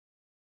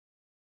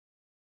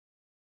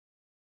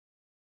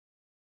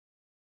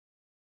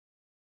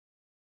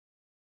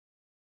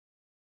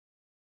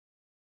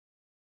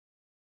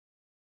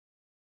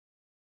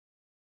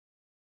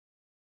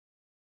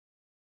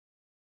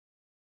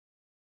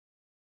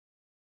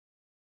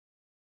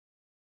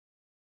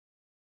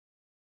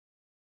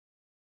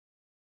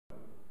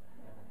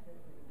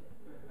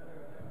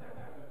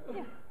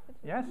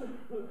Yes?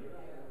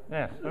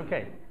 Yes,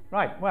 okay.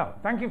 Right, well,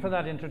 thank you for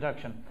that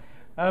introduction.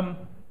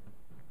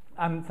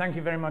 And thank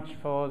you very much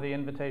for the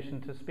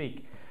invitation to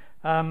speak.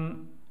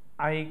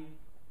 I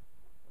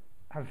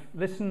have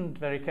listened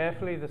very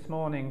carefully this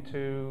morning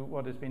to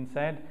what has been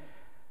said,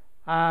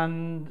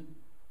 and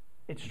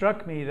it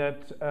struck me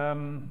that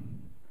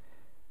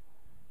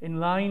in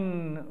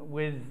line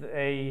with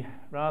a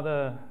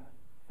rather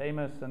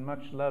famous and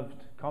much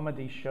loved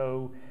comedy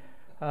show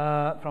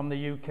from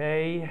the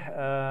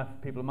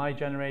UK, people of my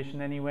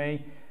generation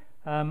anyway,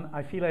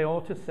 I feel I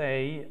ought to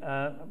say,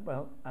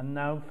 well, and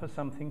now for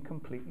something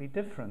completely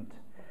different.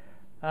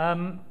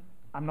 I'm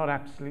not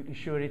absolutely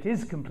sure it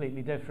is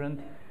completely different,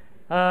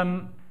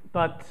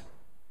 but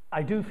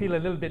I do feel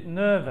a little bit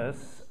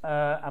nervous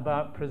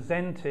about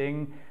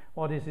presenting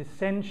what is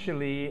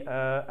essentially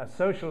a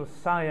social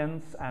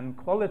science and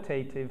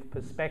qualitative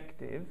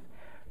perspective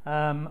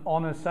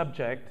on a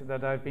subject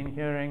that I've been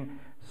hearing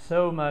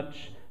so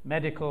much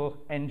medical,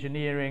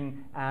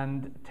 engineering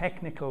and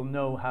technical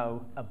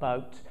know-how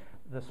about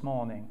this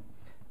morning.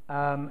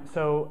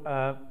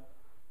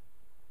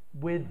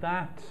 With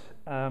that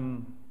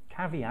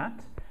caveat,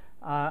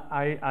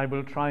 I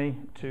will try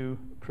to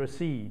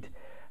proceed.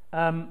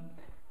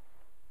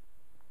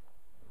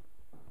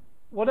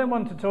 What I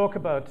want to talk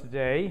about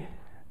today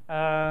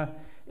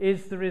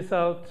is the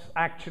result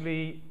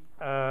actually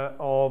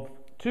of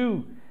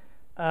two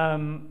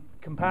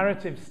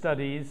comparative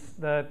studies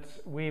that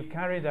we've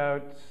carried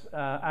out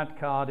at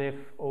Cardiff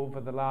over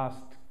the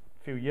last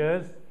few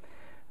years.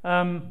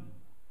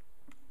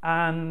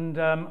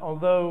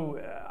 Although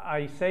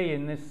I say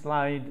in this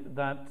slide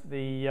that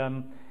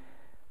the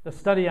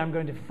study I'm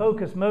going to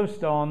focus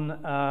most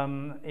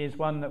on is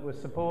one that was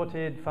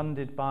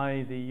funded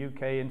by the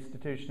UK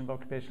Institution of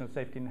Occupational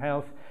Safety and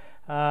Health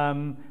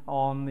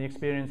on the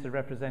experience of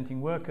representing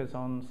workers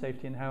on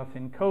safety and health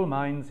in coal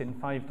mines in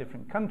 5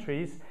 different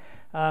countries.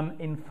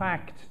 In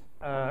fact,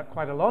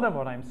 quite a lot of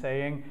what I'm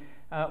saying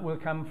will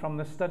come from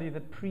the study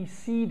that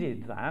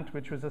preceded that,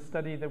 which was a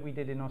study that we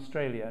did in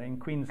Australia, in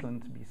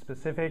Queensland to be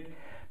specific,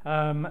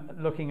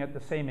 looking at the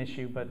same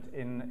issue but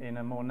in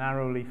a more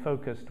narrowly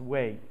focused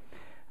way.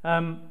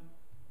 And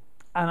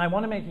I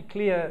want to make it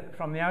clear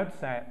from the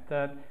outset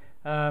that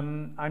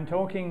I'm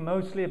talking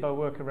mostly about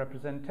worker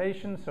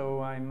representation,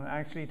 so I'm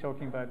actually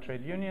talking about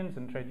trade unions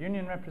and trade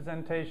union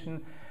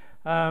representation,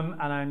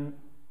 and I'm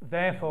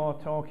therefore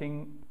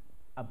talking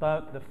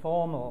about the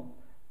formal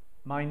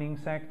mining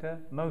sector,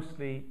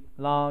 mostly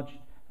large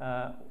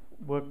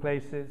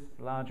workplaces,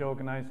 large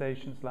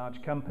organizations,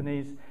 large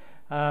companies,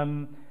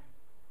 and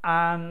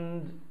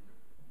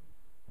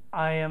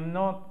I am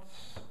not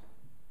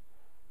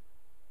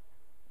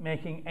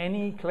making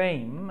any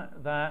claim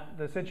that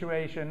the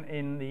situation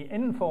in the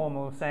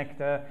informal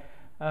sector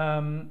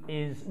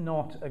is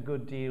not a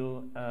good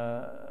deal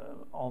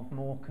of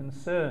more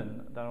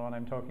concern than what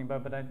I'm talking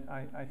about, but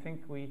I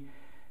think we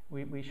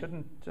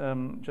shouldn't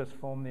just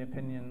form the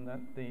opinion that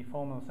the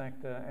formal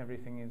sector,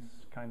 everything is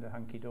kind of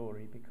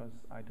hunky-dory, because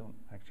I don't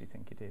actually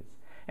think it is.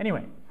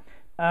 Anyway,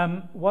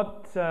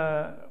 what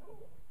the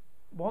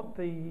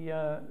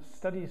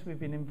studies we've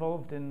been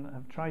involved in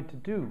have tried to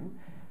do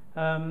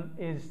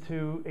is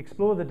to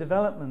explore the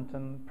development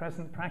and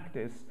present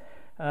practice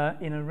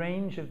in a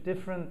range of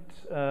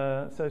different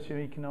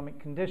socioeconomic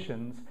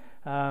conditions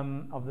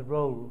of the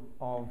role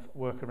of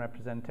worker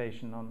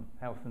representation on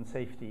health and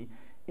safety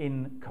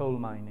in coal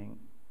mining.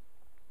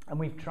 And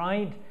we've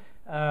tried,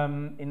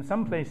 in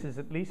some places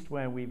at least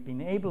where we've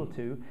been able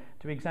to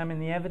examine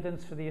the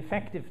evidence for the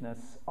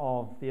effectiveness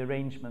of the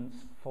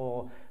arrangements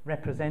for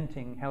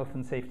representing health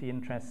and safety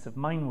interests of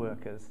mine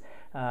workers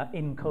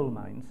in coal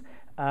mines,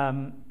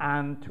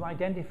 and to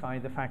identify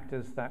the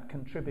factors that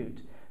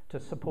contribute to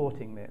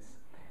supporting this.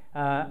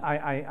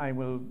 I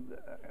will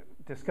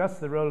discuss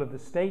the role of the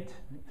state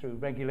through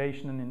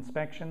regulation and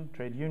inspection,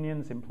 trade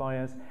unions,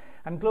 employers,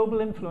 and global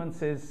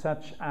influences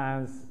such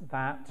as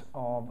that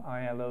of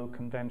ILO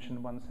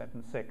Convention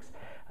 176,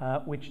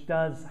 which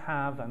does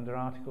have, under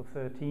Article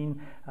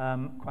 13,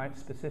 quite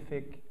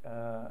specific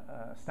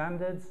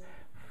standards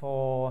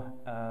for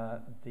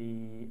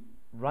the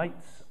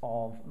rights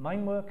of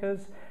mine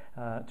workers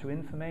to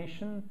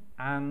information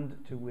and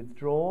to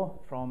withdraw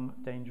from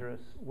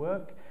dangerous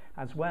work,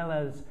 as well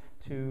as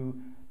to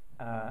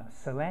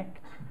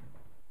select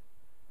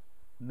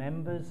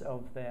members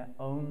of their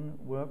own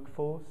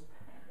workforce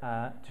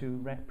to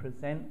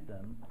represent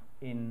them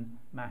in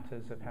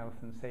matters of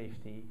health and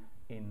safety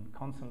in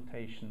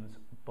consultations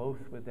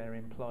both with their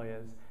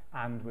employers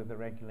and with the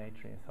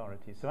regulatory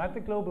authorities. So at the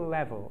global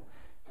level,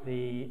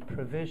 the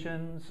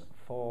provisions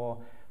for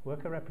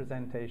worker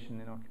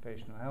representation in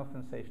occupational health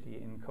and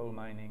safety in coal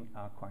mining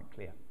are quite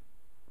clear.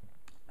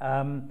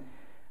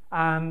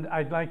 And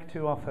I'd like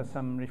to offer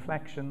some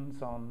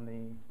reflections on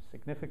the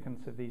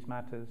significance of these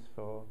matters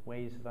for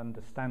ways of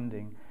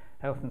understanding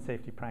health and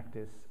safety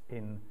practice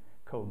in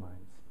coal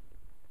mines.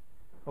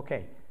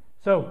 Okay,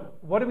 so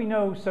what do we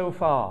know so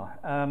far?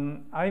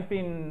 I've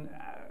been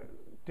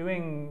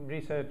doing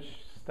research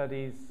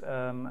studies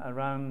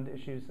around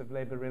issues of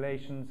labour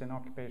relations in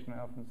occupational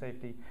health and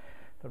safety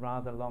for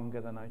rather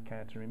longer than I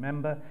care to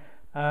remember.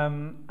 I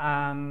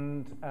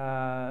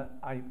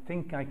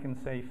think I can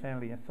say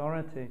fairly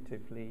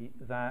authoritatively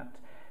that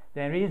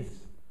there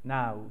is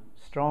now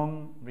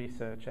strong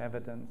research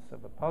evidence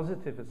of a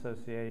positive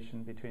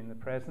association between the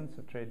presence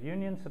of trade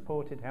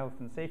union-supported health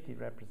and safety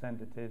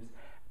representatives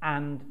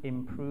and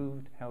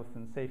improved health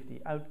and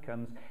safety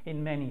outcomes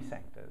in many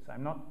sectors.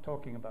 I'm not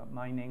talking about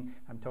mining,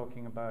 I'm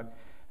talking about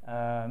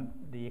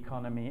the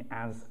economy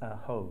as a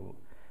whole.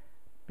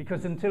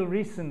 Because until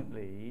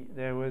recently,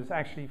 there was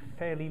actually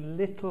fairly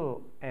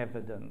little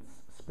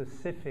evidence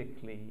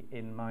specifically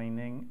in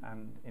mining,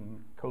 and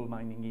in coal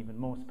mining even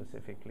more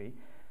specifically,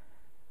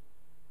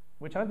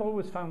 which I've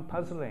always found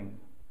puzzling,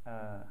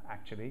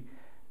 actually,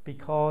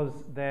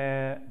 because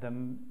the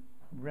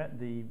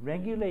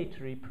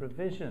regulatory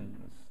provisions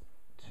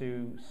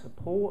to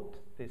support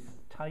this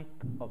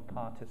type of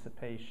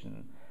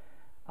participation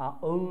are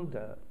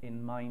older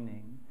in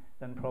mining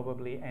than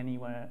probably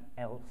anywhere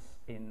else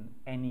in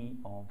any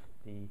of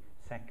the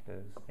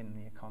sectors in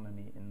the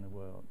economy in the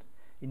world.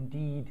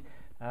 Indeed,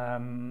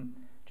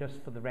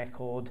 just for the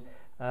record,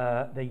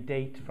 they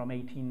date from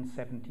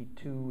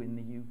 1872 in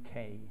the UK,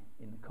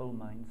 in the Coal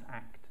Mines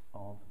Act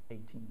of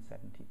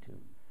 1872.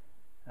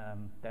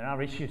 There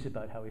are issues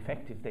about how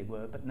effective they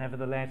were, but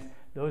nevertheless,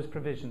 those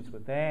provisions were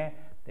there.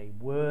 They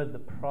were the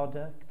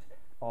product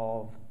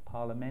of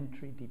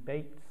parliamentary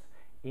debates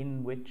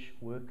in which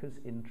workers'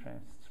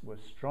 interests were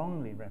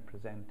strongly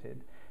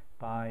represented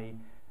by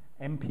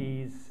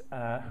MPs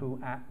who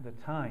at the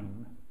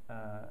time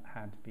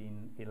had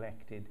been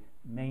elected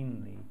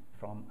mainly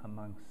from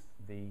amongst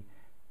the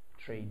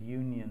trade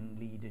union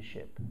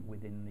leadership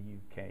within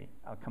the UK.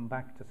 I'll come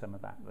back to some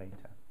of that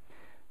later.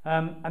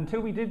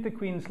 Until we did the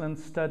Queensland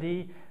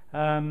study,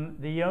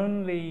 the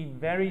only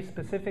very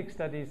specific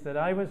studies that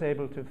I was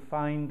able to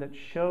find that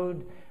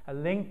showed a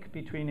link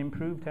between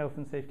improved health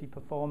and safety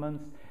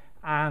performance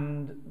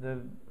and the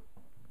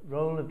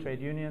role of trade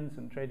unions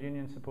and trade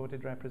union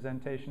supported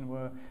representation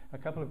were a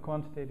couple of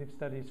quantitative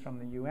studies from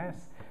the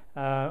US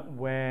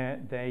where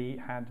they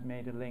had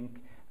made a link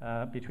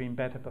between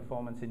better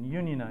performance in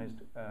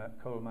unionized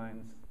coal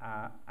mines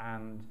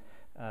and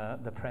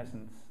the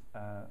presence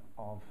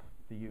of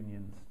the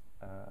unions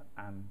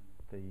and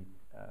the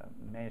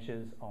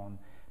measures on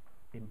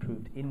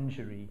improved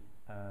injury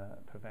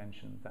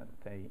prevention that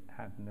they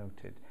had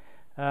noted.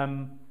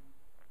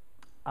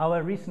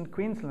 Our recent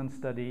Queensland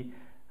study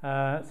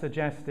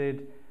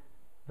suggested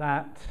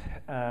that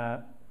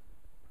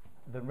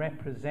the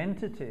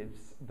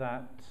representatives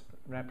that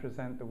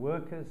represent the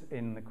workers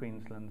in the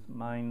Queensland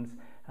mines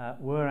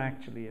were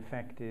actually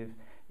effective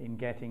in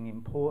getting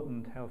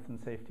important health and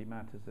safety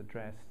matters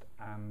addressed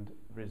and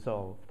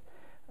resolved.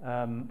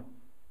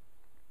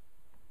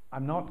 I'm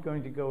not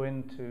going to go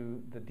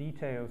into the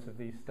details of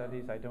these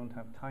studies. I don't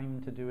have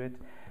time to do it.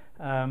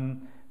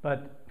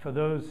 But for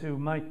those who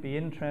might be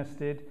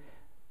interested,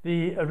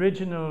 the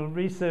original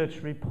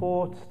research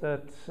report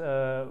that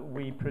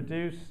we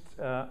produced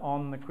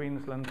on the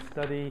Queensland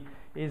study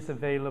is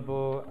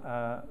available.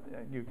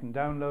 You can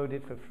download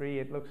it for free.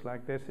 It looks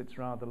like this. It's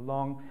rather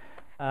long.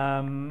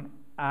 There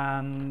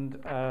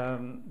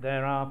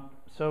are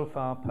so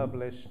far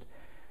published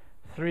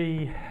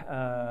 3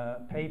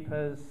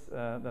 papers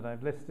that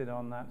I've listed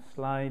on that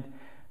slide.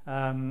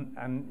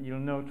 And you'll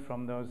note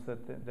from those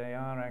that they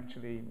are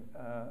actually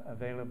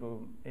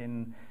available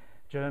in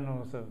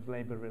journals of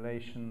labour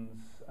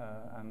relations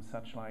and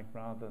such like,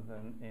 rather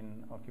than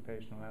in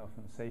occupational health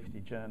and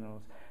safety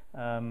journals.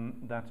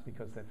 That's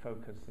because their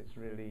focus is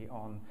really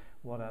on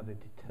what are the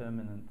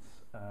determinants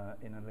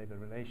in a labour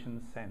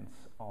relations sense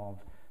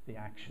of the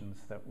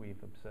actions that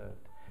we've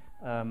observed.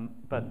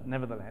 But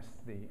nevertheless,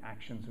 the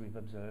actions we've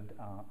observed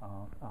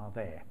are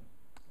there.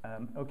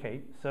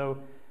 Okay, so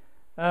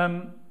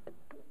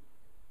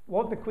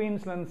what the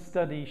Queensland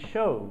study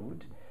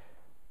showed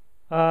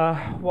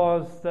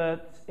was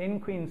that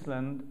in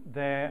Queensland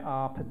there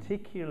are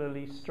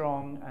particularly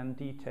strong and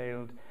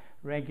detailed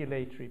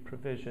regulatory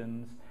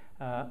provisions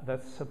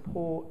that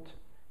support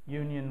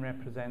union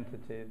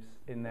representatives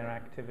in their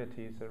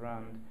activities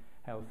around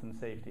health and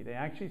safety. They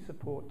actually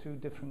support 2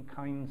 different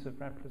kinds of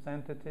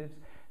representatives.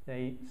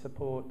 They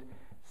support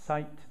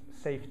site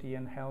safety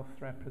and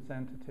health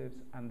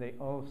representatives, and they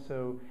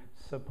also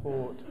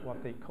support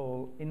what they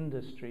call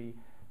industry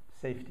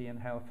safety and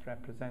health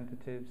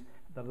representatives,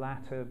 the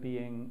latter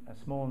being a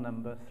small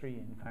number, 3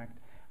 in fact,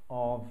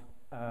 of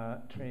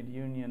trade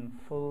union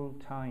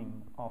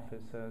full-time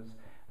officers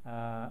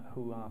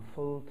who are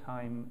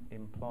full-time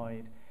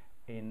employed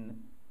in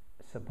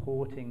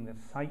supporting the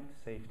site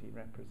safety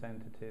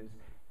representatives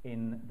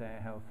in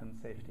their health and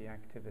safety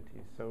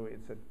activities. So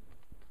it's a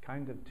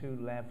kind of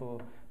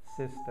 2-level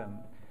system.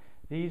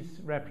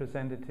 These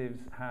representatives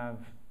have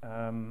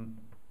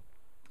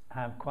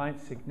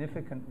quite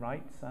significant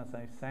rights, as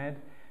I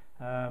said.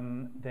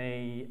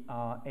 They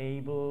are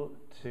able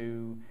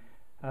to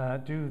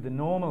do the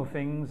normal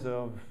things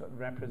of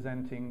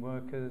representing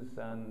workers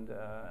and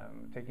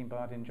taking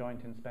part in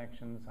joint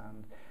inspections,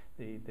 and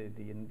the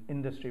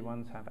industry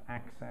ones have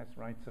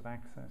rights of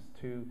access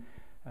to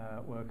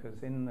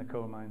workers in the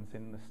coal mines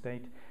in the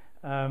state.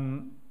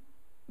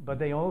 But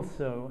they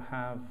also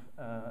have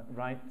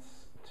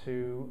rights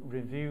to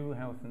review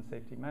health and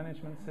safety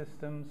management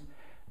systems,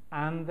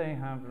 and they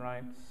have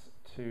rights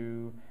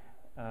to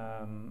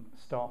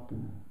stop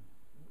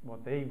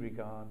what they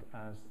regard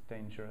as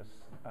dangerous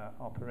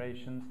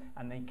operations,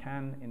 and they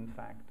can in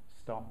fact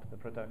stop the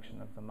production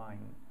of the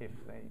mine if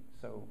they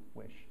so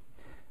wish.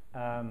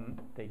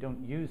 They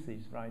don't use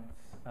these rights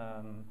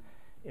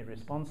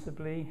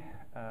irresponsibly,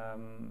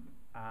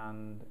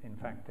 and in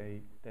fact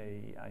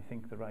I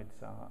think the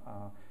rights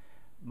are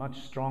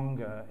much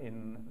stronger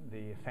in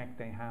the effect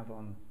they have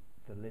on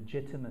the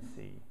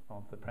legitimacy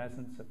of the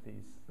presence of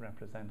these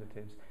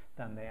representatives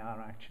than they are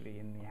actually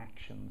in the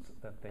actions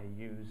that they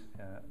use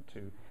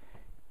to,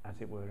 as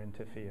it were,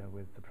 interfere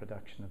with the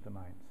production of the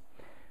mines.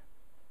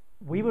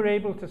 We were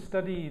able to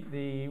study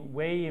the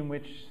way in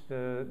which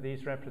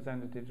these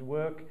representatives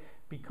work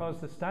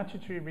because the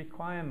statutory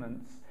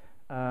requirements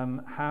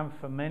have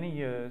for many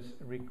years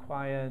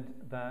required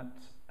that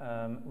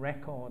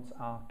records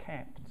are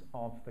kept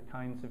of the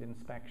kinds of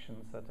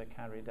inspections that are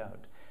carried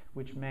out,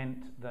 which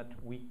meant that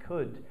we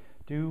could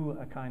do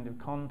a kind of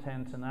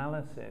content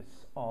analysis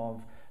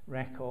of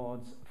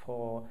records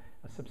for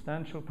a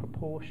substantial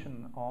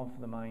proportion of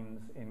the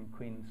mines in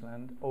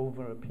Queensland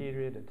over a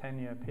period, a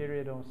 10-year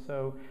period or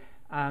so,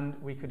 and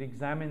we could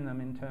examine them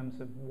in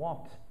terms of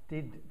what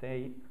did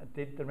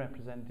the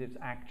representatives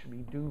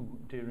actually do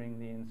during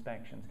the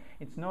inspections.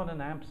 It's not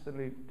an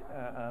absolute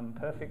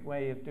perfect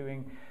way of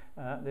doing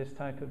this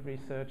type of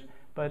research,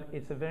 but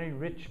it's a very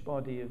rich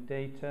body of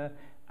data,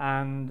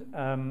 and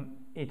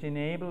it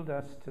enabled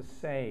us to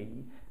say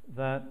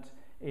that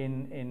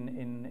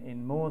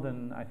in more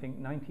than, I think,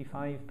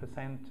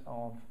 95%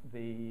 of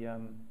the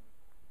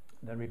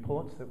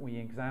reports that we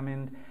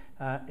examined,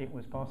 it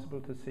was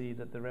possible to see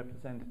that the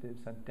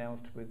representatives had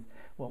dealt with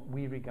what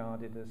we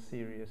regarded as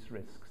serious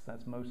risks.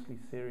 That's mostly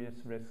serious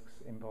risks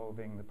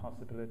involving the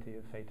possibility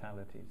of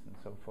fatalities and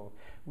so forth.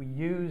 We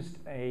used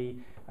a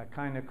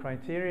kind of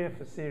criteria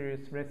for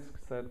serious risks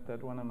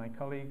that one of my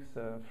colleagues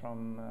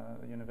from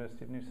the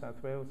University of New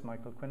South Wales,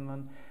 Michael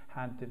Quinlan,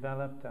 had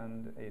developed,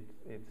 and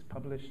it's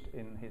published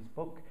in his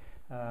book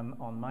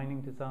on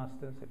mining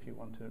disasters, if you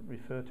want to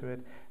refer to it,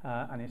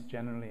 and it's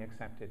generally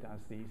accepted as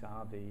these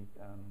are the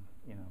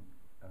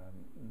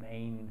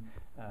main,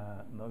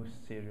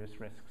 most serious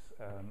risks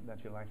that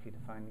you're likely to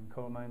find in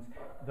coal mines.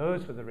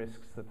 Those were the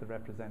risks that the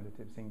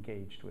representatives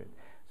engaged with.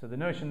 So the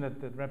notion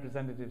that the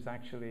representatives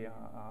actually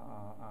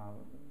are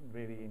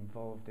really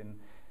involved in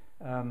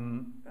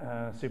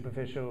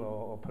superficial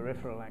or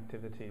peripheral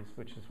activities,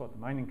 which is what the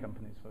mining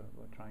companies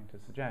were trying to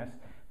suggest,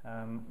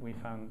 we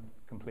found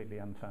completely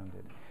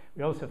unfounded.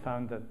 We also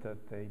found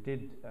that they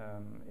did,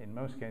 in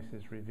most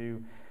cases,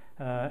 review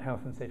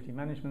health and safety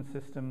management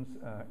systems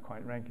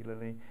quite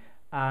regularly,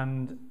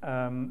 and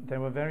there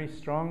were very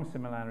strong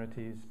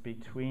similarities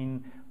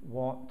between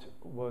what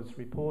was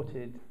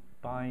reported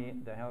by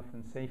the health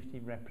and safety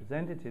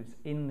representatives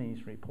in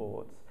these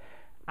reports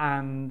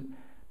and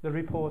the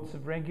reports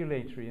of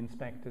regulatory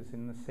inspectors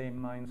in the same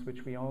mines,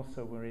 which we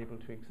also were able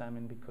to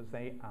examine because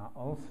they are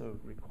also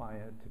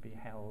required to be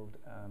held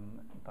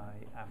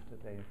after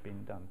they have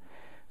been done.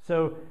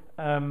 So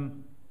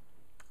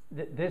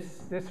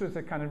this was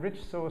a kind of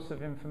rich source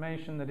of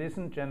information that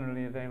isn't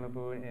generally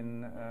available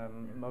in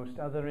most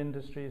other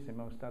industries, in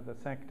most other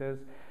sectors,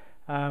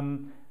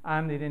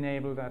 and it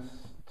enabled us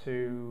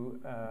to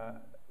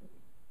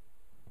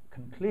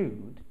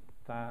conclude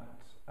that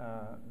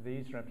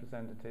these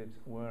representatives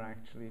were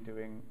actually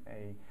doing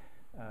a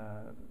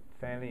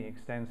fairly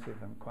extensive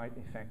and quite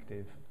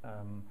effective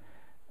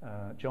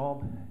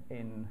job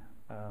in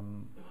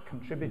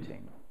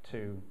contributing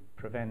to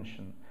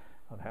prevention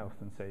of health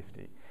and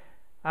safety.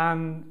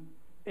 And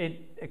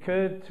it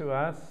occurred to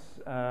us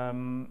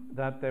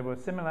that there were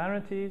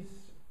similarities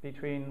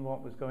between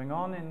what was going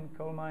on in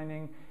coal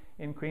mining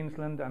in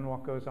Queensland and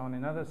what goes on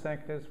in other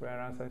sectors, where,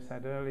 as I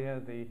said earlier,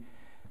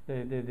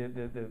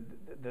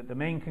 the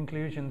main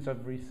conclusions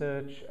of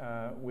research,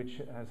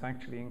 which has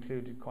actually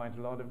included quite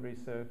a lot of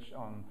research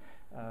on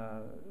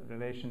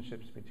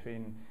relationships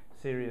between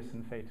serious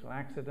and fatal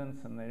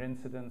accidents and their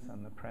incidence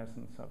and the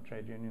presence of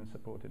trade union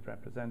supported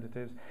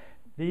representatives.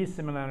 These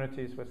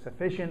similarities were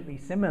sufficiently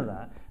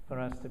similar for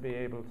us to be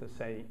able to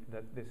say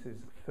that this is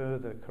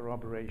further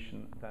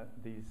corroboration that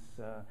these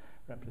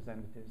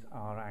representatives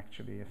are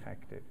actually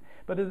effective.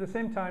 But at the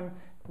same time,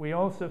 we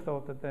also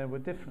thought that there were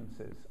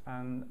differences,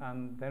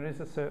 and there is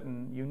a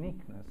certain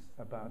uniqueness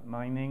about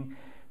mining,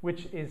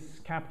 which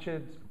is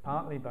captured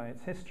partly by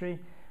its history,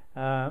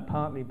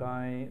 partly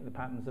by the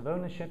patterns of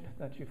ownership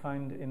that you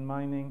find in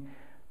mining,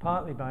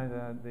 partly by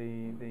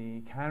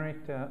the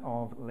character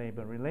of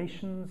labour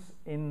relations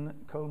in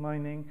coal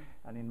mining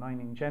and in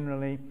mining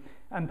generally,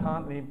 and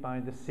partly by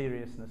the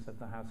seriousness of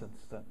the hazards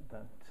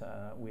that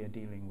we are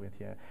dealing with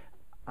here.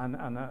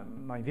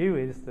 my view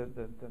is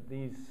that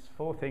these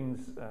four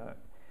things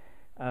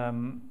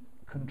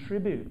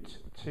contribute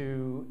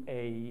to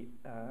a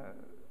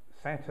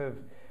set of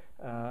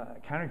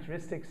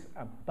characteristics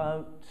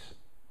about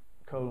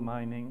coal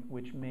mining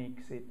which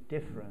makes it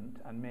different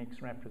and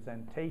makes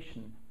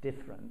representation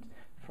different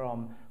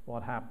from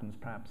what happens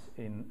perhaps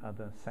in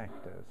other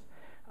sectors.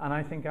 And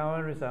I think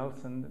our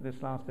results, and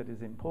this last bit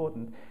is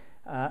important,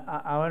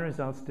 our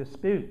results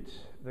dispute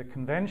the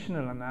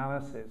conventional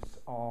analysis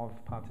of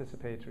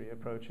participatory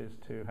approaches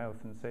to health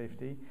and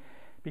safety,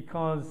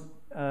 because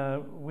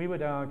we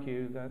would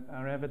argue that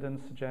our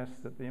evidence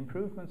suggests that the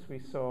improvements we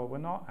saw were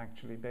not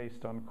actually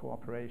based on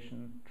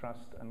cooperation,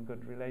 trust and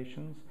good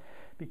relations,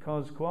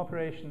 because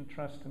cooperation,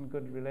 trust and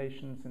good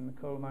relations in the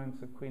coal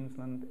mines of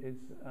Queensland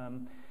is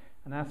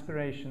an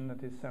aspiration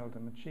that is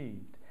seldom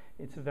achieved.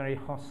 It's a very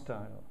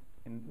hostile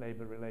in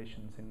labour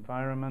relations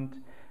environment,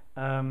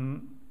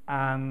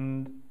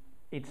 and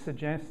it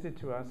suggested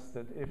to us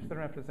that if the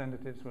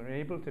representatives were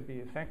able to be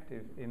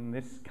effective in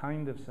this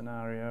kind of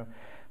scenario,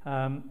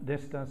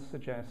 this does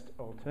suggest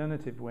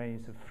alternative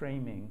ways of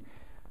framing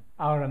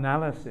our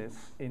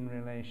analysis in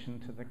relation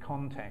to the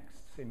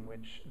contexts in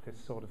which this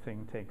sort of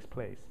thing takes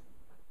place.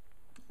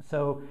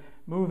 So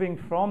moving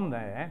from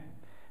there,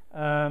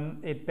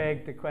 it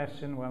begged the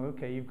question, well,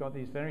 okay, you've got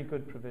these very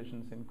good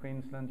provisions in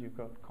Queensland, you've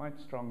got quite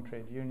strong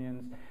trade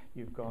unions,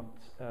 you've got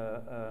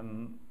a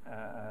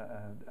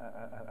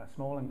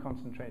small and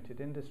concentrated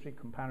industry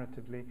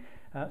comparatively.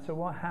 So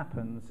what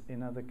happens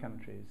in other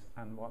countries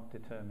and what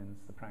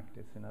determines the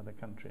practice in other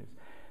countries?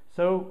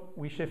 So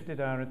we shifted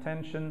our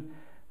attention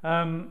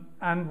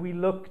and we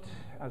looked,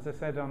 as I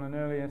said on an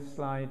earlier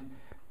slide,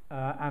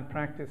 and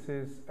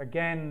practices.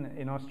 Again,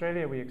 in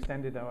Australia, we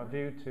extended our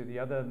view to the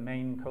other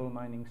main coal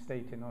mining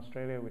state in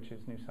Australia, which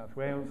is New South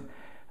Wales,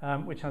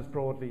 which has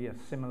broadly a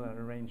similar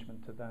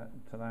arrangement to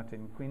that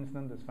in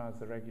Queensland as far as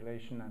the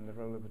regulation and the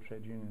role of the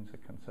trade unions are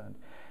concerned.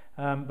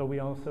 But we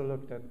also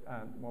looked at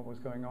what was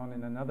going on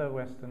in another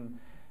Western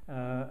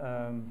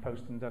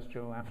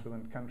post-industrial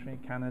affluent country,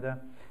 Canada,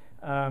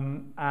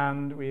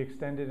 and we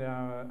extended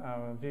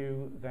our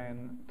view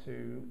then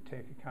to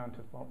take account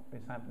of what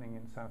is happening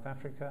in South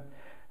Africa,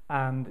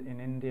 and in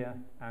India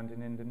and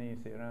in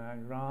Indonesia. And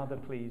I'm rather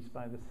pleased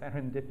by the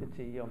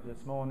serendipity of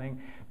this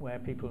morning, where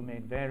people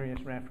made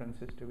various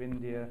references to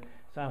India,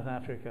 South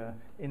Africa,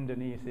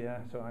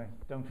 Indonesia, so I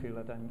don't feel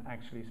that I'm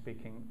actually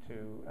speaking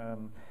to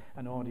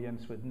an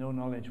audience with no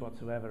knowledge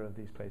whatsoever of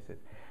these places.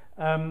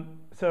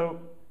 So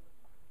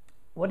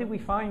what did we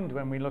find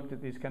when we looked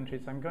at these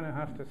countries? I'm going to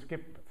have to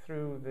skip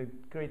through the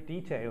great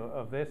detail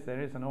of this.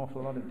 There is an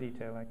awful lot of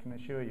detail, I can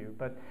assure you.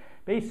 But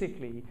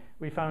basically,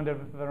 we found a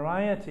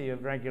variety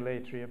of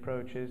regulatory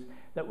approaches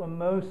that were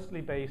mostly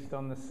based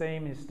on the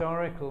same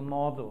historical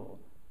model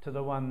to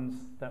the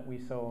ones that we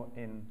saw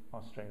in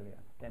Australia.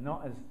 They're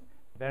not as,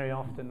 very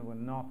often were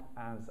not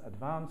as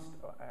advanced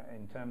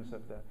in terms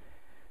of the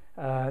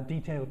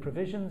detailed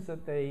provisions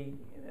that they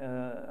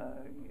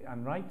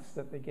and rights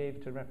that they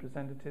gave to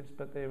representatives,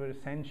 but they were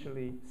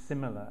essentially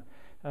similar.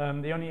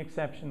 The only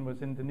exception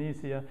was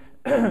Indonesia,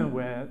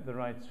 where the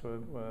rights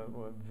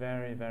were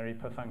very, very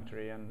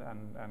perfunctory and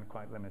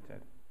quite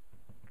limited.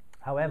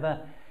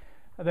 However,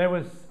 there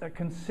was a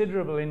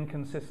considerable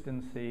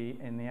inconsistency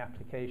in the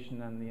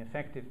application and the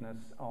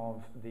effectiveness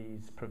of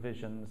these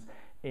provisions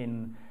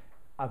in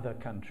other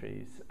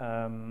countries.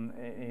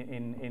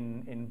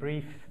 In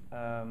brief,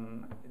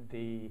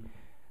 the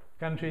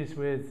countries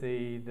with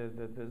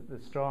the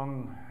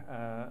strong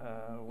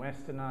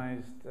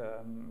westernized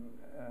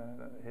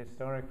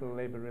historical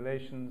labour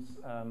relations,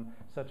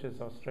 such as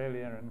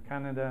Australia and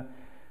Canada,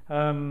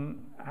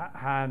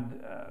 had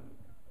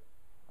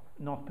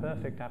not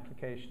perfect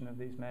application of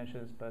these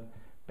measures, but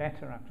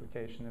better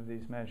application of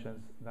these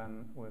measures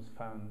than was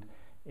found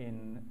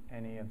in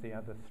any of the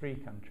other three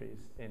countries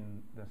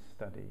in the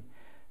study.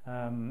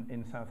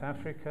 In South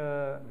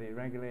Africa, the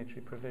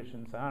regulatory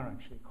provisions are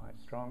actually quite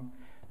strong.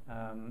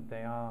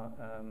 They are,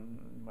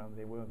 well,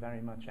 they were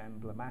very much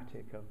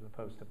emblematic of the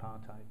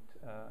post-apartheid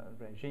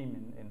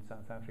regime in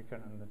South Africa,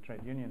 and the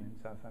trade union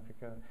in South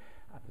Africa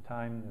at the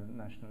time,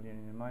 the National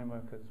Union of Mine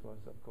Workers, was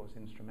of course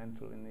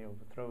instrumental in the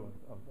overthrow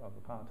of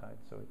apartheid,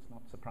 so it's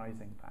not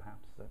surprising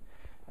perhaps that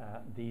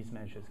these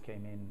measures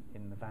came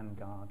in the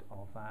vanguard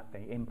of that.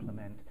 They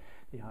implement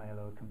the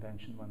ILO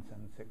Convention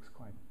 176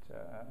 quite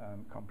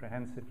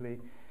comprehensively,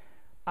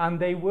 and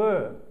they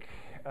work,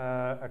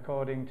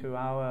 according to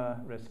our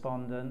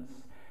respondents,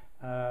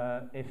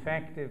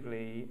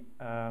 effectively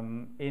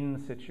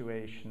in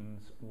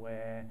situations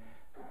where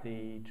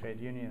the trade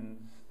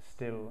unions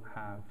still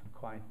have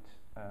quite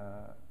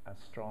a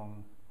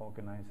strong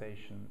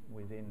organization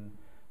within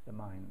the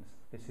mines.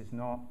 This is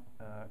not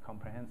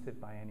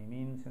comprehensive by any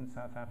means in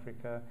South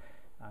Africa,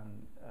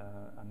 and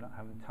I'm not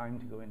having time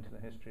to go into the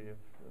history of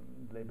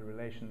labour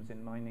relations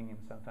in mining in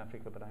South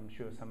Africa, but I'm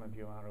sure some of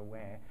you are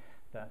aware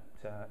that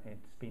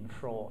it's been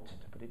fraught,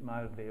 to put it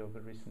mildly, over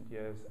recent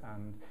years,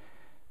 and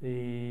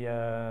the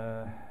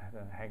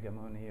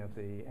hegemony of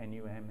the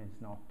NUM is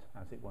not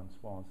as it once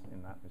was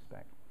in that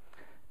respect.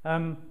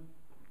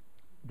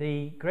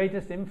 The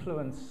greatest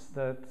influence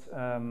that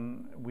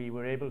we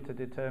were able to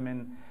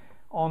determine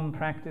on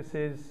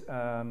practices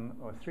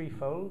are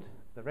threefold.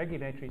 The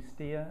regulatory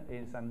steer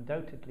is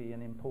undoubtedly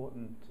an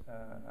important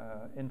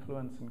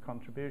influence and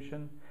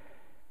contribution,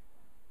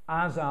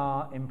 as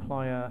are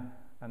employer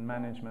and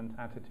management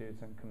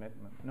attitudes and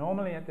commitment.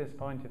 Normally at this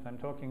point, if I'm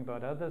talking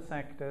about other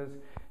sectors,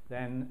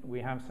 then we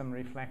have some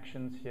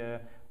reflections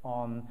here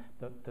on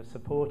the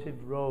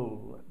supportive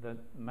role that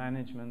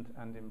management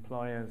and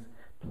employers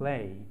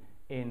play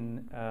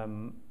in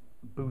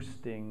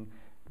boosting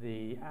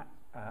the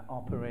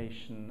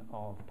operation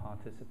of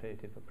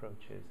participative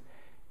approaches.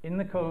 In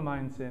the coal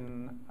mines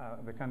in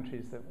the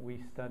countries that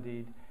we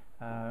studied,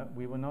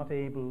 we were not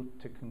able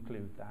to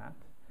conclude that.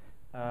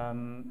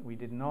 We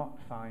did not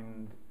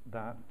find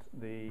that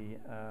the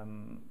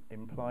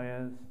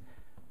employers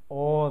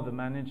or the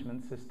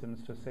management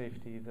systems for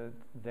safety that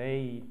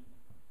they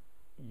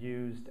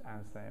used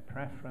as their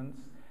preference,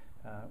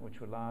 which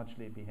were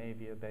largely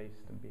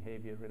behavior-based and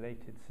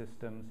behavior-related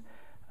systems,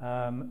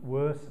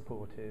 were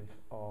supportive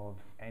of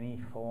any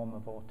form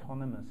of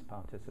autonomous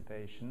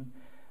participation,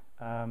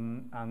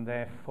 and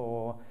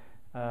therefore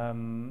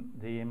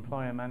the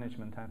employer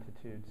management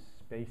attitudes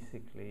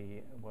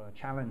basically were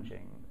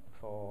challenging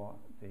for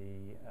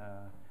the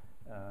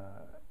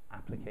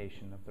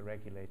application of the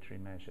regulatory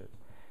measures.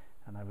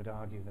 And I would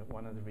argue that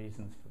one of the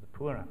reasons for the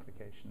poor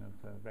application of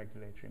the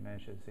regulatory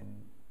measures in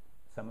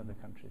some of the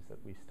countries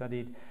that we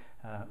studied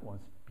was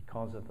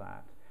because of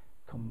that,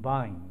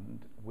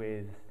 combined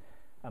with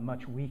a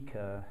much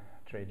weaker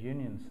trade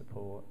union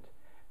support,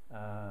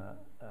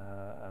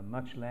 a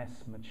much less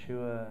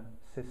mature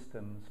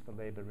systems for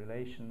labour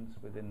relations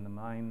within the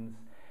mines,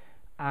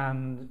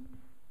 and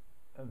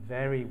a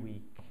very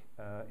weak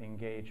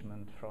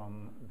engagement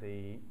from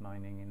the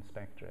mining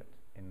inspectorate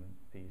in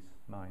these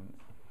mines.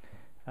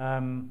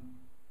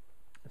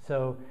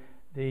 So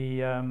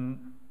the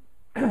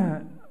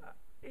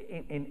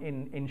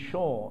in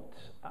short,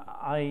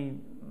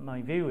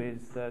 my view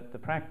is that the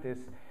practice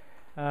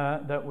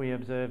that we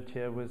observed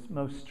here was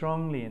most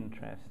strongly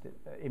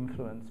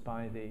influenced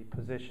by the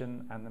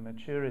position and the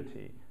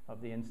maturity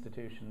of the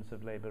institutions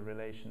of labour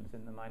relations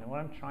in the mine. And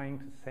what I'm trying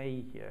to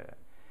say here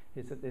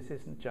is that this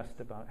isn't just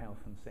about health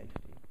and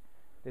safety.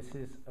 This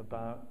is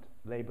about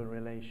labour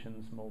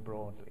relations more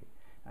broadly.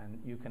 And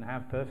you can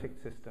have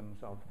perfect systems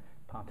of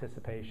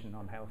participation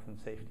on health and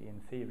safety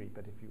in theory,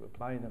 but if you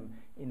apply them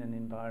in an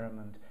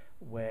environment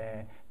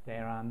where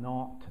there are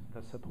not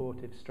the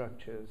supportive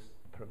structures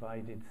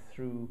provided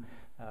through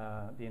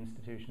the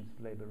institutions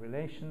of labour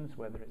relations,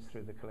 whether it's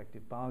through the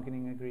collective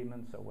bargaining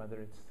agreements or whether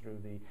it's through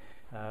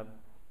the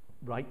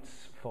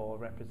rights for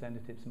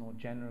representatives more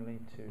generally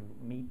to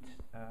meet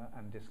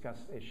and discuss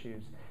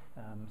issues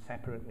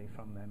separately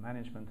from their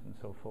management and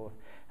so forth.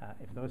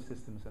 If those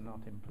systems are not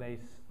in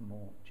place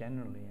more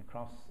generally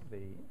across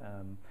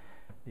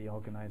the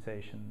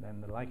organisation, then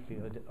the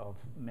likelihood of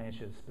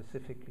measures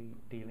specifically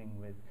dealing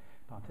with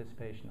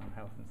participation on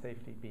health and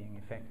safety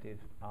being effective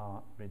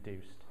are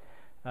reduced.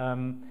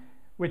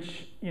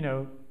 Which, you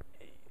know,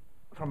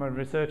 from a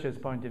researcher's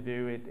point of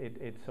view,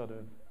 it sort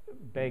of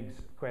begs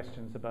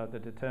questions about the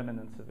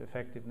determinants of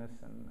effectiveness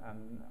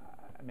and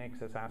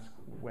makes us ask,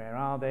 where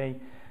are they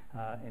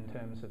in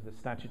terms of the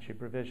statutory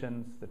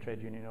provisions, the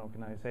trade union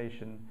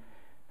organisation,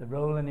 the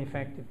role and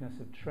effectiveness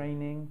of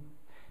training.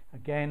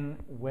 Again,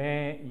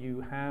 where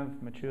you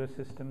have mature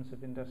systems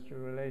of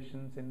industrial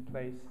relations in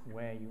place,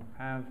 where you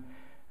have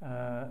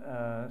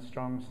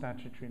strong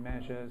statutory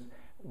measures,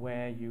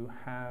 where you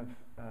have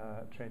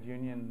trade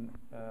union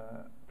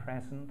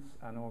presence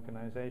and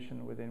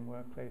organisation within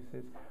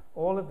workplaces,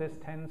 all of this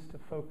tends to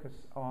focus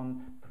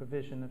on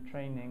provision of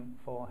training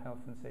for health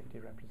and safety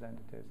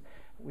representatives.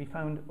 We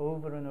found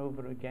over and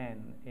over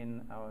again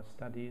in our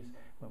studies,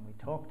 when we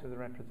talked to the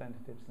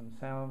representatives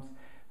themselves,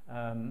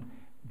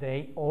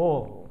 they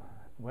all,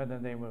 whether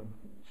they were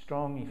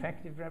strong,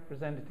 effective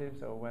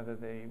representatives or whether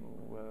they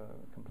were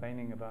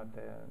complaining about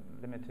their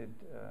limited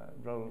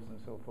roles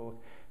and so forth,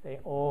 they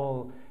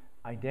all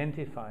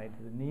identified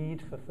the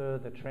need for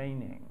further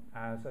training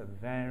as a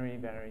very,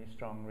 very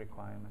strong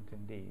requirement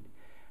indeed.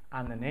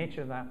 And the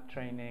nature of that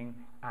training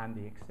and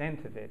the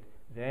extent of it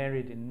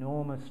varied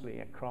enormously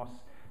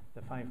across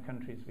the 5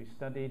 countries we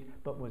studied,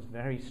 but was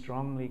very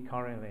strongly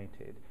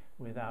correlated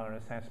with our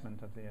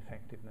assessment of the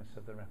effectiveness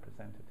of the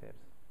representatives.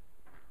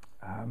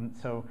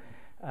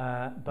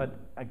 But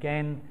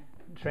again,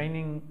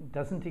 training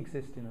doesn't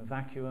exist in a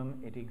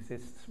vacuum. It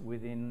exists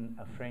within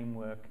a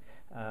framework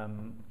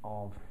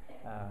of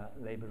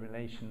labour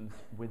relations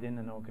within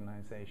an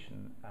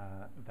organisation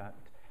that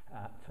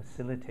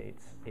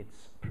facilitates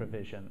its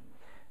provision.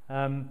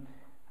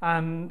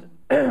 And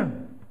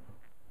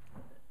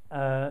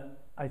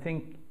I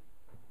think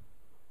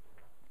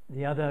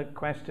the other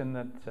question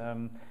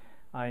that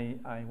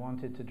I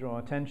wanted to draw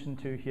attention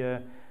to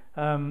here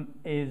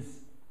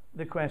is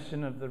the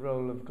question of the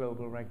role of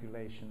global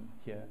regulation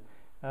here.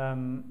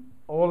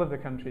 All of the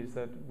countries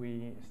that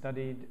we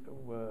studied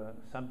were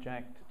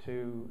subject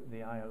to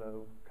the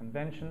ILO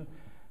convention,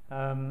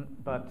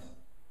 But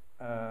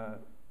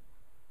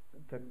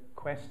the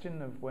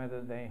question of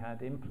whether they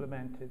had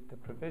implemented the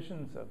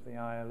provisions of the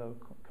ILO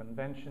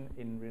Convention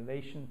in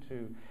relation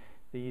to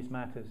these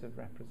matters of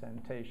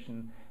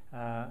representation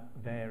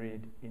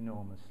varied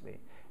enormously.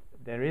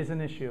 There is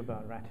an issue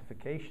about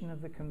ratification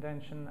of the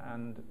convention,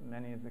 and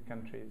many of the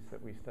countries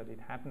that we studied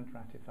hadn't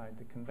ratified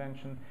the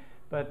convention,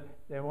 but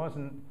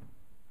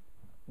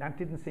that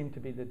didn't seem to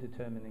be the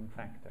determining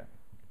factor.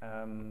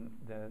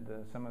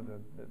 Some of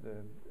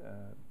the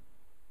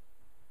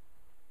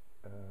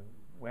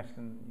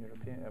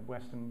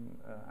Western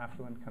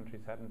affluent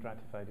countries hadn't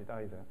ratified it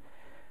either.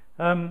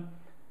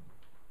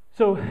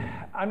 So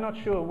I'm not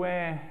sure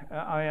where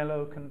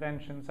ILO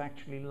conventions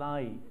actually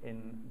lie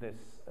in this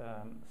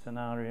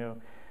scenario.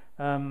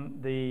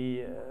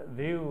 The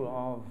view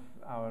of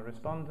our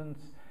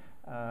respondents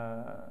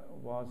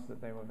was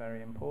that they were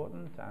very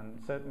important, and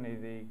certainly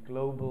the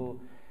Global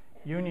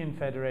Union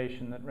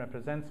Federation that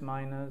represents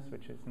miners,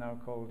 which is now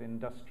called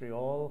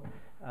Industrial,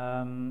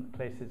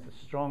 places a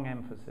strong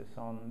emphasis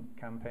on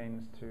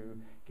campaigns to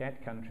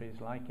get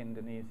countries like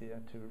Indonesia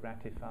to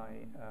ratify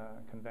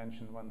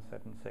Convention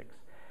 176.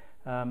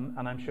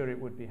 And I'm sure it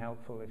would be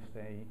helpful if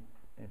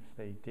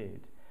they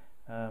did.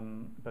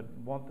 But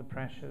what the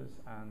pressures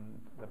and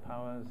the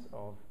powers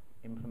of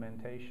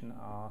implementation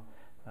are,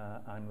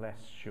 I'm less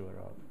sure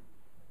of.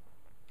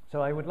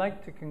 So I would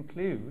like to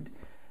conclude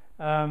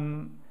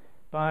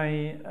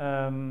by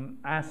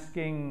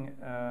asking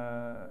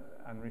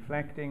and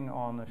reflecting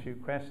on a few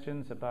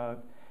questions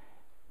about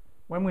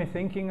when we're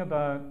thinking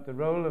about the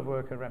role of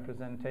worker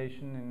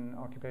representation in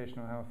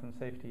occupational health and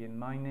safety in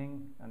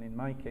mining, and in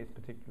my case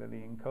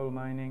particularly in coal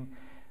mining.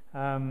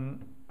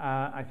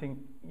 I think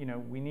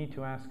we need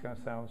to ask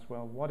ourselves,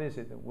 well, what is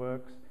it that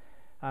works,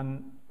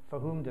 and for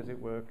whom does it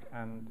work,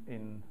 and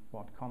in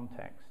what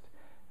context?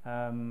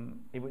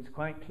 It was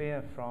quite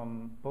clear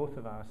from both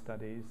of our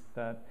studies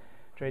that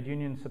trade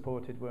union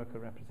supported worker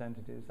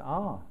representatives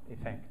are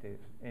effective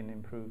in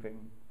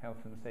improving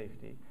health and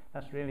safety.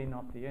 That's really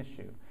not the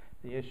issue.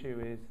 The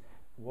issue is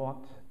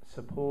what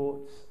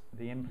supports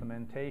the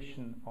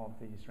implementation of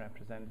these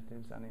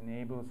representatives and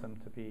enables them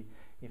to be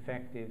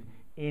effective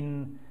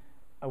in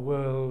a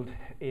world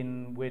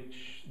in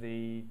which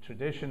the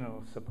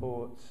traditional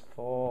supports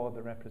for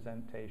the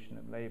representation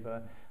of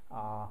labour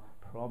are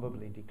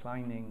probably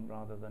declining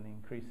rather than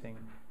increasing,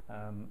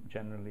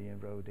 generally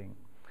eroding.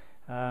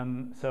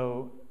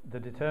 So the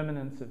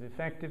determinants of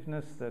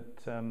effectiveness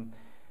that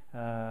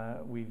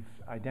we've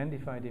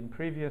identified in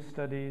previous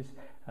studies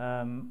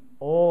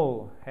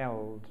all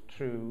held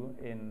true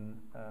in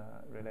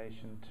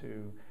relation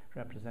to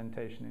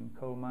representation in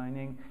coal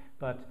mining,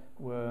 but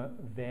were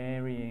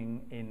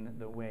varying in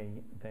the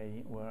way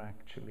they were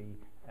actually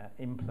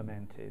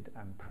implemented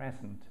and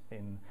present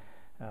in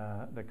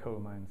the coal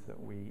mines that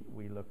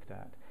we looked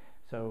at.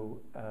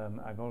 So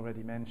I've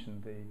already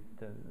mentioned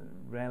the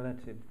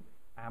relative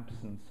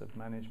absence of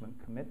management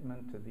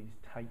commitment to these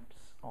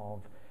types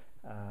of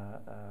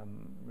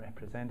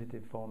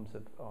representative forms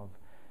of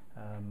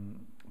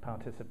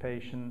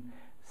participation.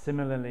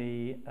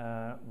 Similarly,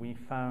 we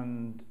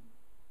found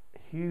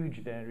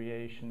huge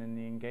variation in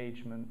the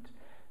engagement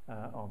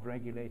of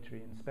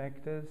regulatory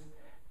inspectors,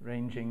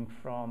 ranging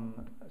from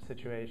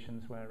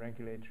situations where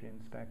regulatory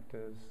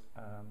inspectors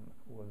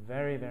were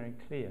very, very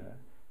clear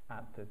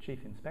at the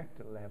chief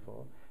inspector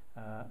level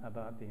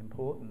about the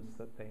importance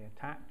that they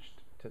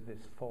attached to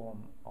this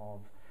form of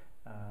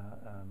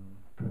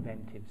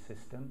preventive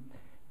system,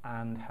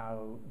 and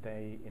how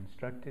they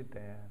instructed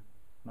their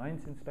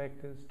mines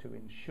inspectors to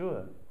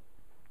ensure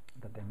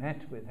that they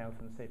met with health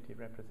and safety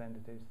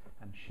representatives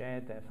and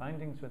shared their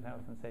findings with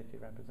health and safety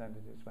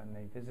representatives when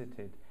they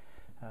visited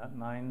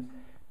mines.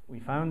 We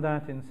found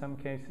that in some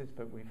cases,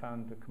 but we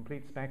found the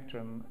complete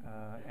spectrum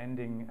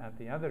ending at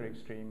the other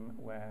extreme,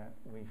 where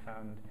we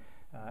found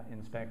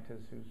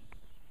inspectors who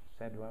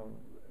said, well,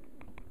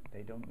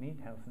 they don't need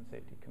health and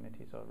safety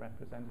committees or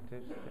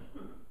representatives.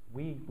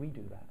 We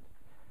do that.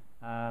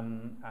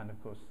 And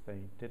of course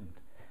they didn't.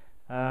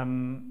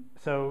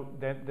 So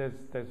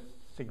there's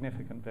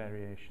significant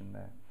variation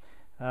there.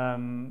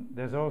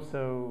 There's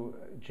also,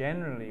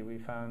 generally, we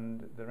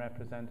found the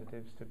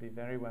representatives to be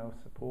very well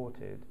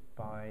supported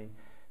by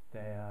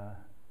their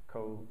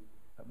coal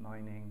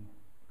mining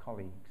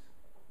colleagues,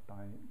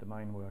 by the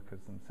mine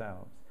workers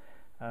themselves.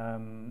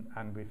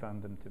 And we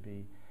found them to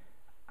be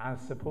as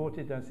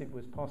supported as it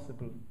was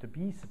possible to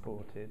be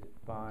supported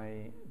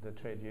by the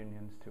trade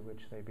unions to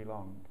which they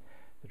belonged.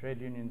 The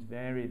trade unions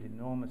varied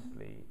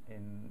enormously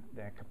in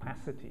their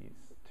capacities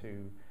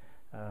to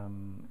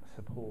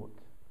support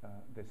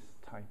this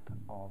type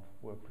of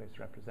workplace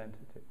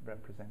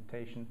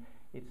representation.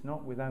 It's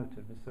not without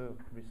a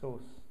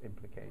resource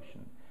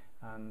implication,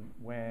 and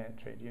where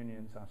trade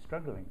unions are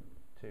struggling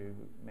to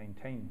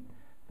maintain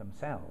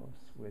themselves,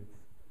 with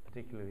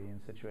particularly in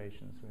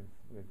situations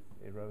with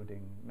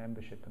eroding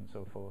membership and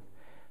so forth,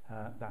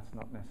 that's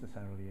not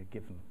necessarily a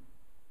given.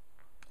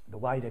 The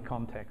wider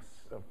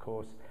contexts, of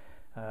course,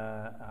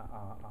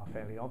 are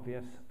fairly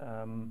obvious,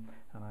 and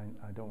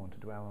I don't want to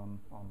dwell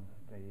on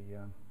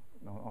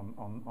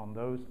on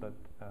those, but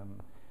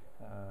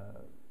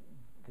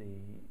the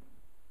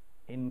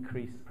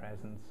increased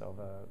presence of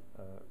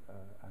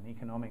an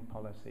economic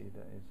policy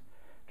that is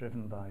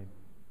driven by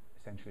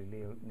essentially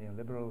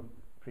neoliberal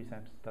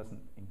precepts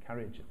doesn't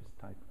encourage this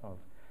type of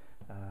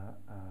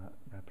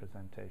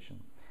representation.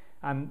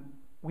 And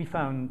we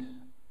found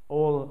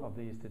all of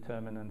these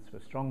determinants were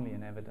strongly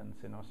in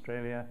evidence in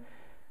Australia,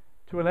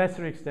 to a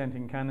lesser extent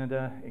in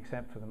Canada,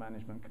 except for the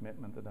management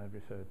commitment that I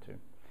referred to.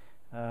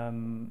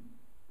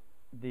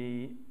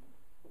 The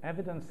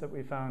evidence that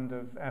we found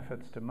of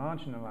efforts to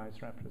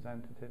marginalise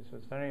representatives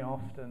was very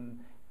often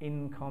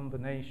in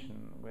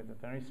combination with a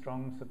very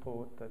strong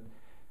support that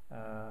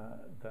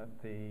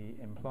the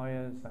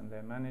employers and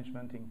their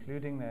management,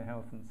 including their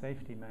health and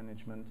safety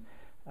management,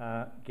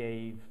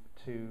 gave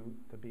to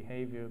the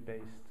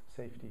behaviour-based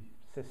safety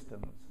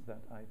systems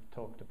that I've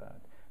talked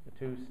about. The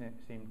two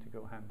seem to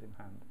go hand in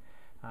hand,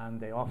 and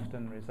they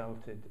often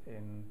resulted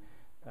in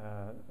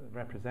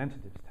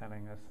representatives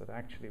telling us that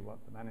actually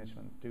what the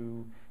management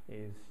do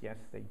is, yes,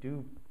 they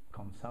do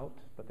consult,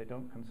 but they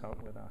don't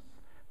consult with us.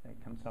 They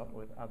consult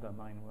with other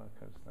mine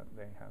workers that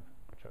they have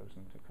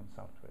chosen to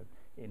consult with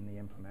in the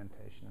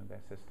implementation of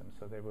their system.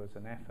 So there was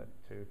an effort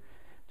to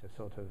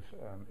sort of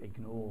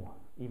ignore,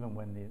 even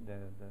when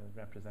the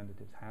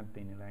representatives had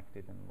been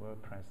elected and were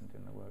present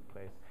in the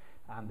workplace,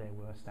 and there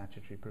were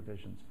statutory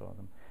provisions for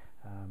them,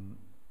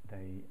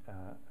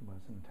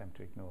 was an attempt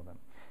to ignore them.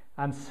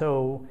 And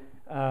so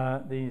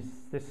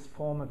this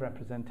form of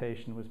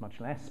representation was much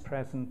less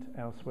present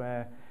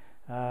elsewhere,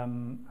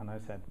 and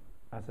as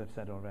I've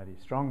said already,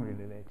 strongly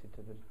related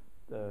to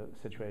the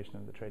situation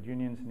of the trade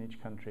unions in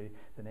each country,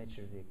 the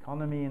nature of the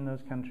economy in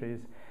those countries,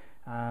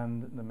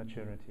 and the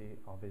maturity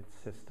of its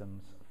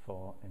systems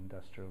for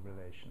industrial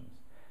relations,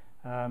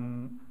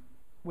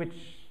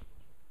 which,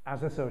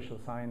 as a social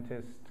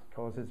scientist,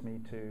 causes me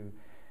to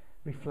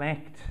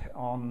reflect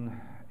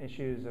on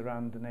issues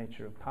around the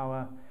nature of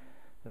power,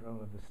 the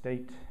role of the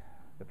state,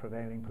 the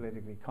prevailing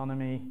political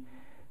economy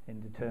in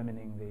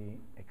determining the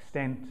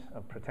extent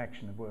of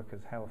protection of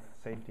workers' health,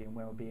 safety and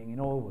well-being in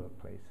all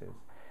workplaces,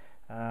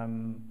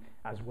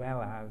 as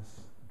well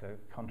as the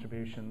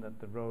contribution that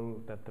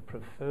the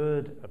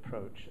preferred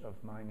approach of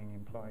mining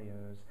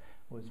employers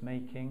was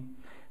making.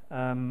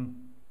 And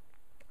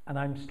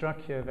I'm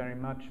struck here very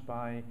much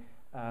by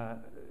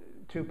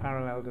two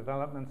parallel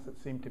developments that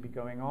seem to be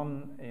going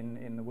on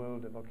in the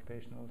world of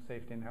occupational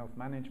safety and health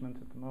management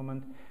at the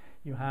moment.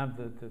 You have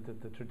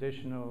the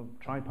traditional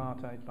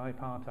tripartite,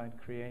 bipartite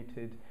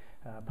created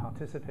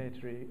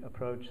participatory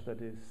approach that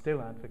is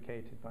still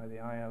advocated by the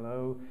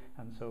ILO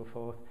and so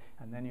forth,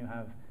 and then you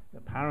have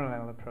the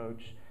parallel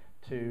approach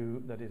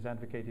that is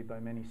advocated by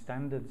many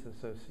standards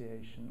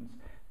associations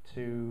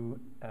to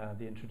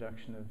the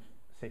introduction of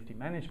safety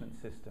management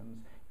systems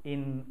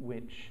in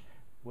which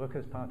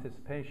workers'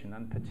 participation,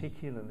 and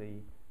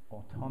particularly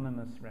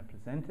autonomous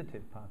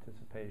representative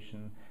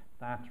participation,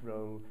 that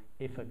role,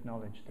 if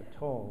acknowledged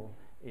at all,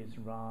 is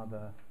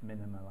rather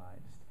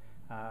minimalized.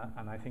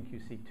 And I think you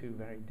see two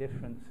very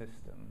different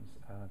systems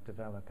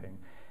developing.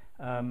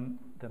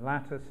 The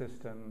latter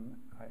system,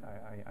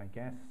 I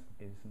guess,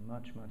 is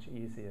much, much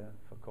easier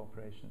for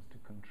corporations to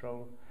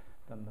control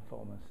than the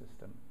former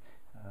system.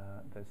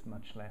 There's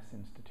much less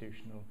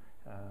institutional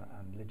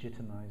and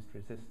legitimized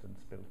resistance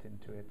built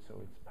into it, so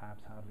it's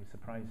perhaps hardly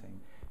surprising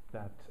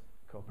that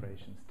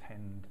corporations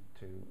tend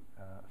to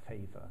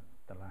favor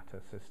the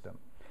latter system.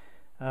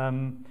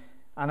 And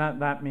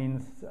that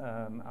means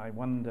I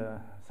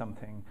wonder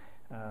something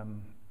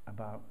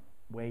about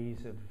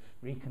ways of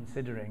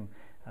reconsidering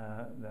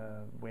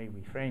the way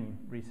we frame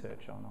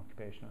research on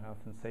occupational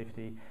health and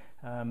safety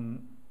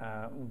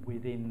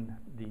within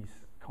these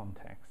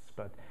contexts.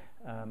 But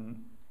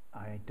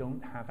I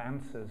don't have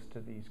answers to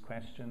these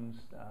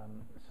questions,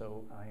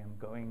 so I am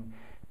going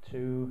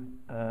to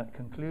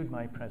conclude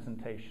my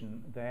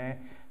presentation there,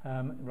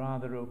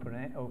 rather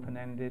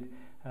open-ended.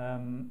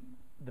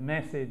 The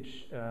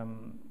message,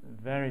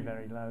 very,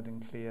 very loud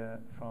and clear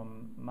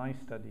from my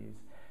studies,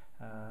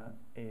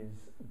 is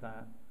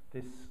that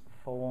this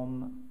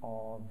form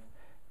of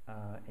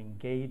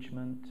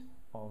engagement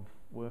of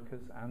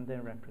workers and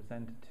their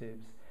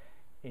representatives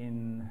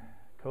in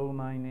coal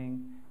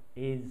mining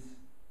is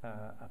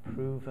a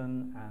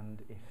proven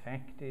and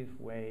effective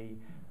way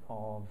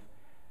of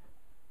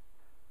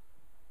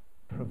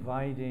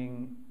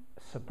providing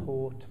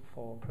support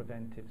for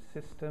preventive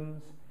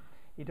systems.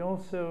 It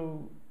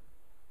also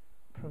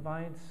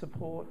provides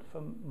support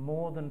for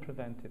more than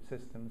preventive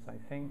systems, I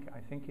think. I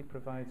think it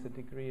provides a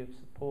degree of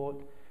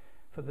support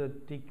for the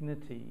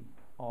dignity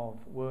of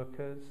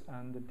workers,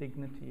 and the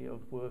dignity of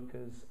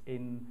workers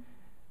in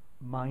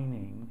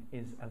mining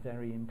is a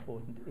very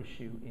important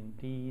issue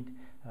indeed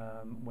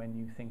when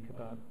you think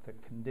about the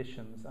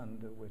conditions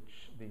under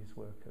which these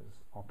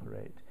workers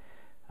operate.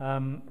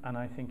 And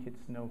I think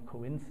it's no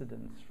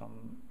coincidence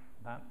from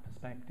that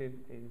perspective.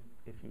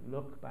 If you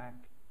look back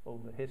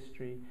over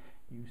history,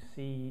 you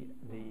see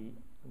the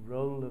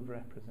role of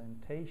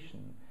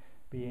representation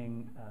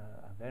being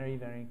a very,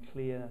 very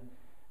clear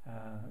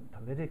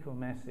political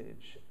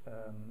message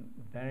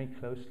very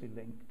closely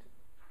linked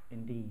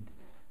indeed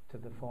to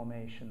the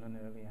formation and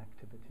early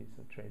activities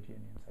of trade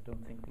unions. I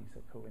don't think these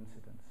are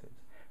coincidences.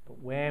 But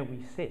where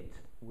we sit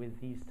with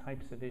these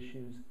types of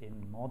issues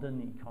in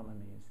modern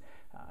economies,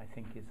 I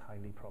think is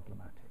highly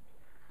problematic.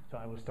 So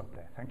I will stop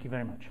there. Thank you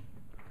very much.